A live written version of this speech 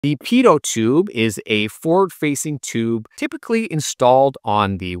The pitot tube is a forward-facing tube typically installed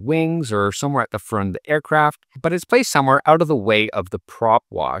on the wings or somewhere at the front of the aircraft, but it's placed somewhere out of the way of the prop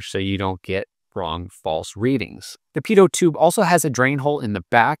wash so you don't get wrong false readings. The pitot tube also has a drain hole in the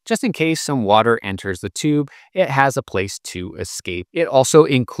back just in case some water enters the tube. It has a place to escape. It also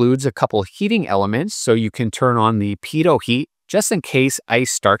includes a couple heating elements so you can turn on the pitot heat just in case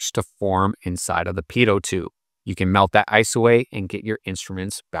ice starts to form inside of the pitot tube. You can melt that ice away and get your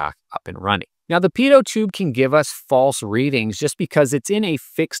instruments back up and running. Now, the pitot tube can give us false readings just because it's in a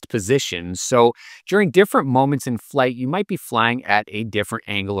fixed position. So during different moments in flight, you might be flying at a different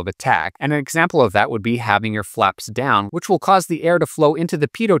angle of attack. And an example of that would be having your flaps down, which will cause the air to flow into the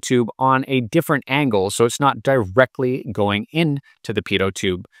pitot tube on a different angle. So it's not directly going into the pitot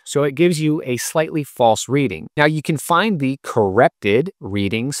tube. So it gives you a slightly false reading. Now, you can find the corrected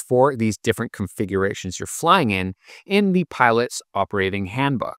readings for these different configurations you're flying in the pilot's operating handbook.